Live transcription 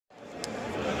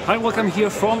Hi, welcome here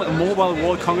from Mobile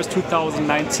World Congress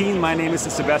 2019. My name is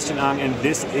Sebastian Ang and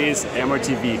this is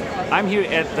MRTV. I'm here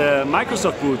at the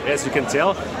Microsoft booth, as you can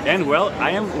tell, and well, I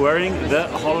am wearing the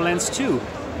HoloLens 2.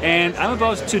 And I'm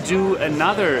about to do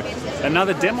another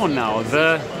demo now,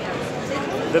 the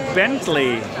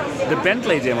Bentley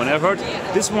demo. And I've heard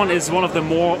this one is one of the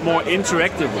more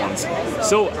interactive ones.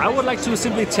 So I would like to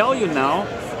simply tell you now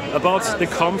about the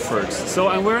comfort. So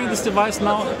I'm wearing this device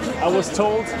now. I was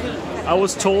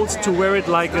told to wear it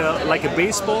like a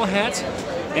baseball hat,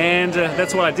 and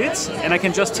that's what I did. And I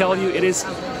can just tell you, it is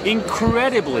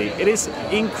incredibly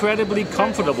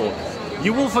comfortable.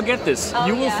 You will forget this.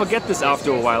 You will forget this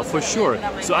after a while, for sure.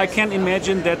 So I can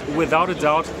imagine that without a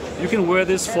doubt, you can wear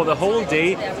this for the whole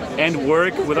day and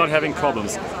work without having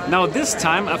problems. Now this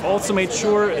time, I've also made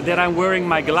sure that I'm wearing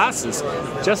my glasses,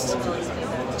 just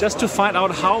to find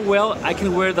out how well I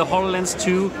can wear the HoloLens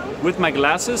 2 with my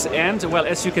glasses. And well,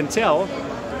 as you can tell,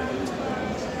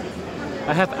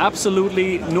 I have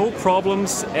absolutely no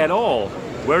problems at all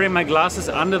wearing my glasses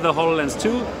under the HoloLens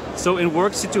 2. So in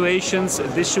work situations,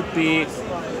 this should be,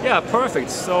 yeah,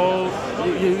 perfect. So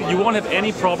you won't have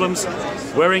any problems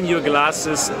wearing your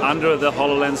glasses under the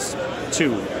HoloLens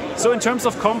 2. So in terms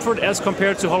of comfort, as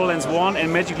compared to HoloLens 1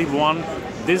 and Magic Leap 1,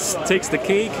 this takes the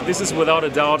cake. This is without a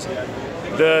doubt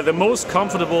the most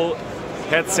comfortable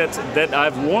headset that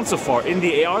I've worn so far in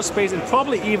the AR space, and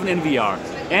probably even in VR.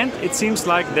 And it seems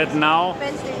like that now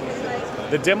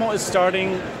the demo is starting,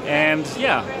 and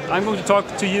yeah, I'm going to talk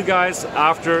to you guys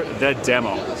after the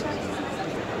demo.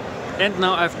 And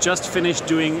now I've just finished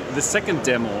doing the second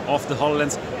demo of the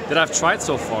HoloLens that I've tried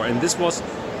so far, and this was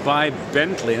by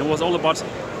Bentley. And it was all about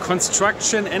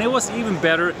construction, and it was even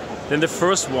better than the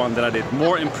first one that I did.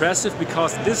 More impressive,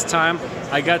 because this time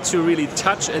I got to really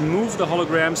touch and move the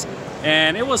holograms,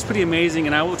 and it was pretty amazing,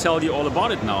 and I will tell you all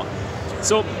about it now.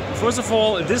 So first of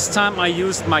all, this time I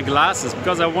used my glasses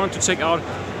because I wanted to check out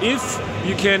if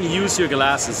you can use your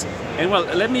glasses. And well,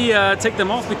 let me take them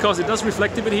off because it does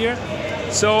reflect a bit here.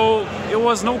 So it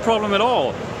was no problem at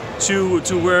all to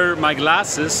wear my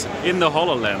glasses in the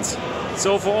HoloLens.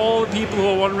 So for all people who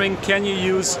are wondering, can you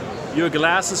use your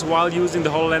glasses while using the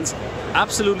HoloLens?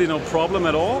 Absolutely no problem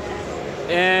at all.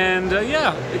 And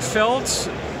yeah, it felt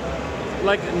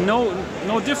like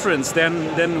no difference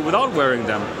than without wearing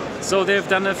them. So they've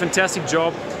done a fantastic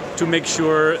job to make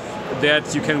sure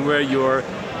that you can wear your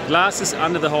glasses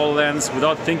under the HoloLens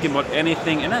without thinking about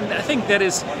anything. And I think that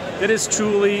is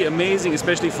truly amazing,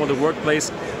 especially for the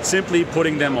workplace, simply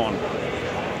putting them on.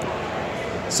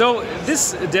 So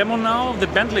this demo now, the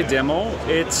Bentley demo,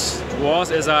 it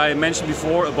was, as I mentioned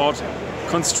before, about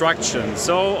construction.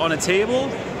 So on a table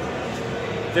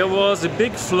there was a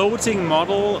big floating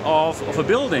model of a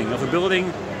building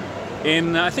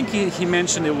in, I think he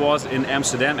mentioned it was in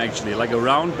Amsterdam actually, like a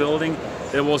round building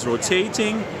that was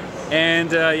rotating.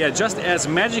 And yeah, just as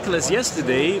magical as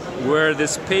yesterday, where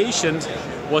this patient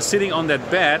was sitting on that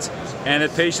bed, and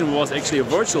that patient was actually a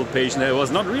virtual patient that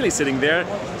was not really sitting there,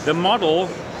 the model,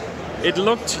 it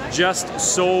looked just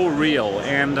so real.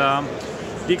 And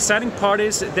the exciting part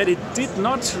is that it did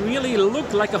not really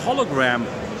look like a hologram,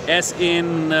 as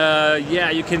in, yeah,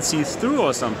 you can see through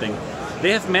or something.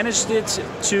 They have managed it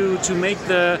to make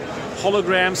the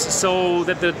holograms so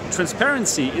that the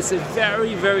transparency is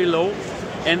very, very low,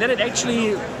 and that it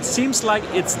actually seems like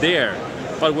it's there,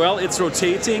 but well, it's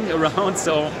rotating around,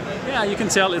 so yeah, you can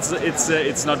tell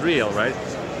it's not real, right?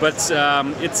 But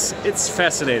it's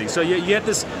fascinating. So you had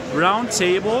this round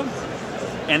table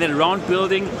and then round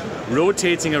building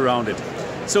rotating around it.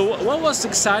 So what was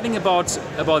exciting about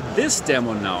this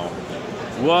demo now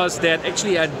was that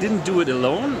actually I didn't do it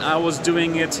alone. I was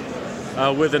doing it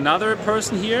with another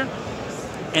person here.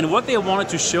 And what they wanted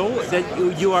to show,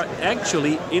 that you are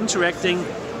actually interacting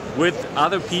with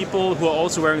other people who are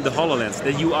also wearing the HoloLens,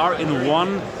 that you are in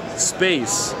one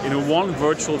space, in one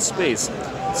virtual space.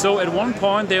 So at one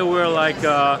point there were like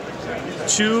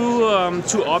two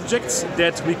objects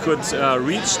that we could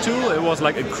reach to. It was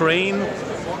like a crane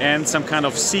and some kind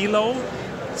of silo.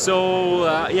 So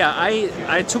yeah,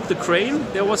 I took the crane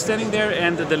that was standing there,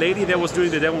 and the lady that was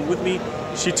doing the demo with me,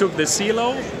 she took the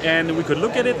silo, and we could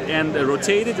look at it and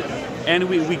rotate it, and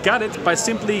we got it by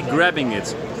simply grabbing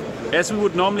it, as we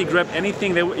would normally grab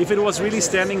anything that, if it was really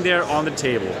standing there on the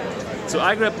table. So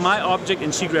I grabbed my object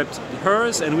and she grabbed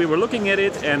hers, and we were looking at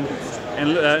it and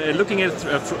looking at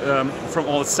it from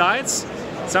all sides,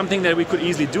 something that we could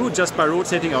easily do just by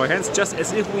rotating our hands, just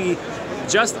as if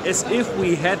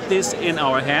we had this in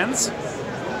our hands.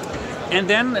 And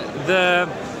then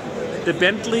the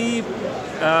Bentley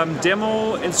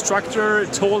demo instructor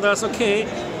told us, okay,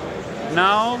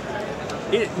 now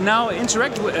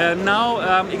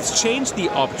exchange the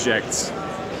objects.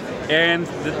 And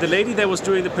the lady that was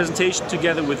doing the presentation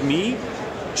together with me,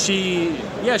 she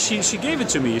gave it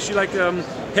to me. She like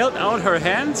held out her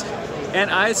hand, and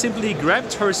I simply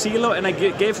grabbed her silo and I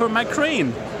gave her my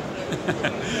crane.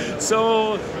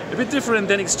 So a bit different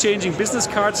than exchanging business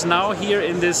cards now here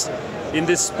in this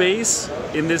space,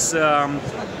 in this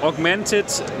augmented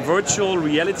virtual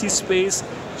reality space.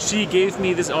 She gave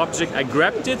me this object. I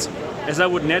grabbed it as I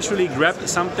would naturally grab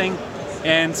something,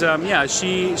 and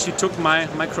she took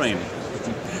my crane,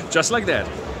 just like that.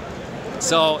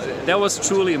 So that was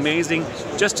truly amazing,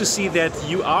 just to see that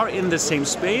you are in the same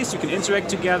space, you can interact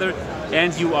together,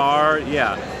 and you are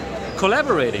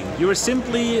collaborating. You are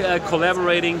simply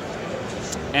collaborating,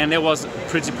 and it was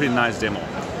pretty nice demo.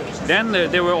 Then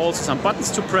there were also some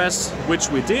buttons to press, which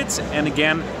we did, and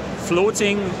again,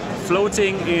 floating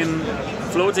in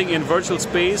virtual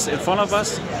space in front of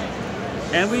us,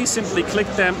 and we simply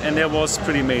clicked them, and that was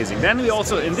pretty amazing. Then we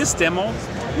also, in this demo,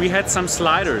 we had some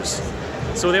sliders.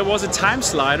 So there was a time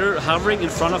slider hovering in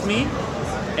front of me,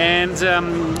 and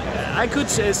I could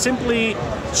simply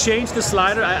change the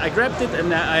slider. I grabbed it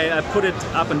and I put it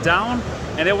up and down,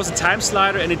 and there was a time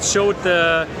slider, and it showed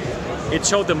the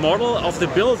model of the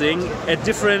building at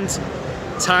different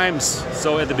times.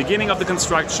 So at the beginning of the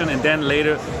construction, and then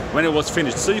later when it was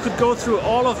finished. So you could go through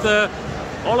all of the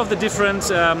different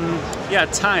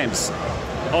times,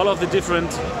 all of the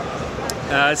different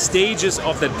stages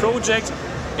of that project.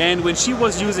 And when she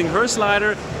was using her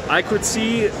slider, I could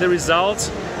see the result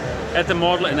at the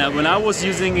model, and when I was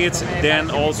using it,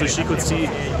 then also she could see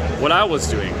what I was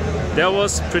doing. That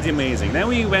was pretty amazing. Then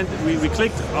we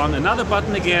clicked on another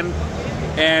button again,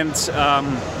 and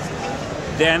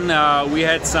then we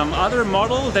had some other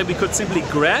model that we could simply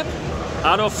grab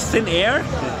out of thin air,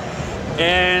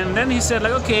 and then he said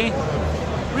like, okay,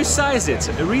 resize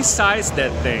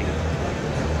that thing.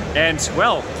 And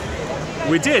well,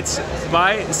 we did,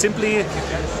 by simply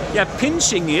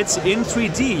pinching it in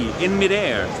 3D, in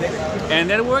midair. And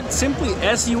that worked simply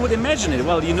as you would imagine it.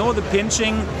 Well, you know the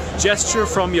pinching gesture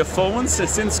from your phones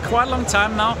since quite a long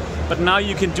time now, but now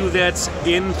you can do that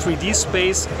in 3D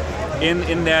space,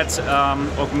 in that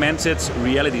augmented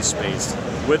reality space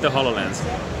with the HoloLens.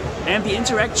 And the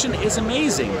interaction is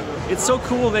amazing. It's so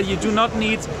cool that you do not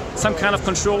need some kind of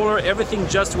controller, everything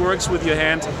just works with your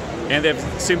hand, and they've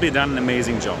simply done an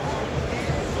amazing job.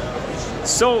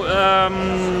 So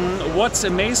what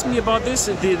amazed me about this,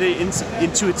 the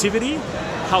intuitivity,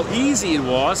 how easy it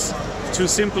was to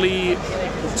simply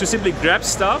grab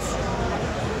stuff,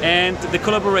 and the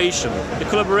collaboration. The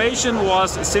collaboration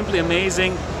was simply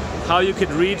amazing. How you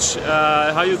could reach,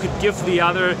 how you could give the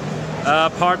other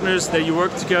partners that you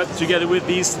work together with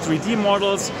these 3D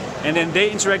models, and then they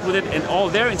interact with it, and all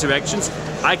their interactions,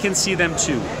 I can see them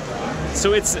too.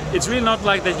 So it's really not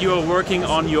like that you are working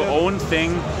on your own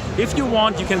thing. If you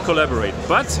want, you can collaborate.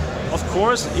 But of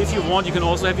course, if you want, you can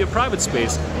also have your private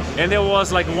space. And there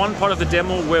was like one part of the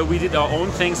demo where we did our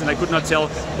own things, and I could not tell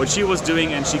what she was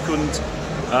doing, and she couldn't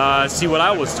see what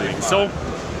I was doing. So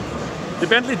the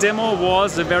Bentley demo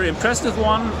was a very impressive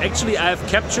one. Actually, I've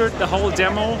captured the whole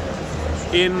demo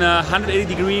in 180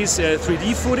 degrees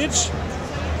 3D footage.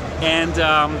 And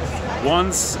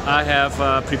once I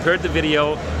have prepared the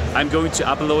video, I'm going to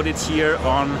upload it here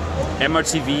on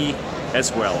MRTV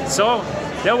as well. So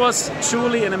that was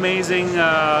truly an amazing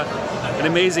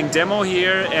demo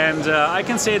here, and I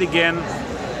can say it again,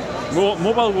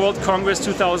 Mobile World Congress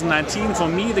 2019, for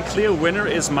me the clear winner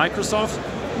is Microsoft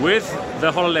with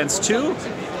the HoloLens 2.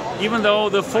 Even though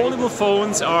the foldable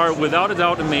phones are without a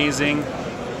doubt amazing,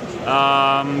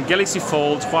 Galaxy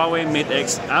Fold, Huawei Mate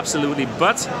X, absolutely,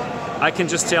 but I can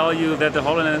just tell you that the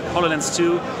HoloLens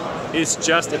 2 is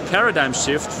just a paradigm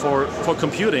shift for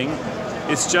computing.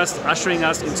 It's just ushering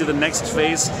us into the next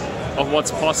phase of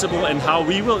what's possible and how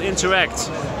we will interact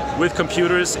with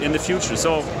computers in the future.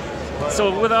 So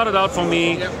without a doubt for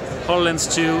me, HoloLens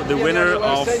 2, the winner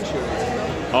of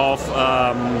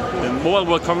the Mobile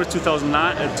World Congress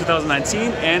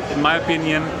 2019, and in my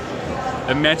opinion,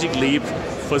 a magic leap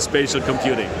for spatial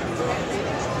computing.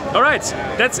 Alright,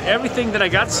 that's everything that I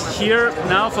got here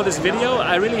now for this video.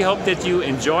 I really hope that you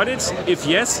enjoyed it. If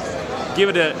yes, give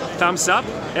it a thumbs up.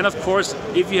 And of course,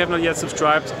 if you have not yet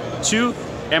subscribed to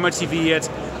MRTV yet,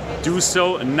 do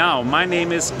so now. My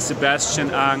name is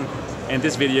Sebastian Ang, and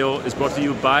this video is brought to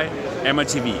you by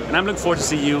MRTV. And I'm looking forward to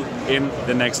see you in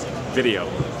the next video.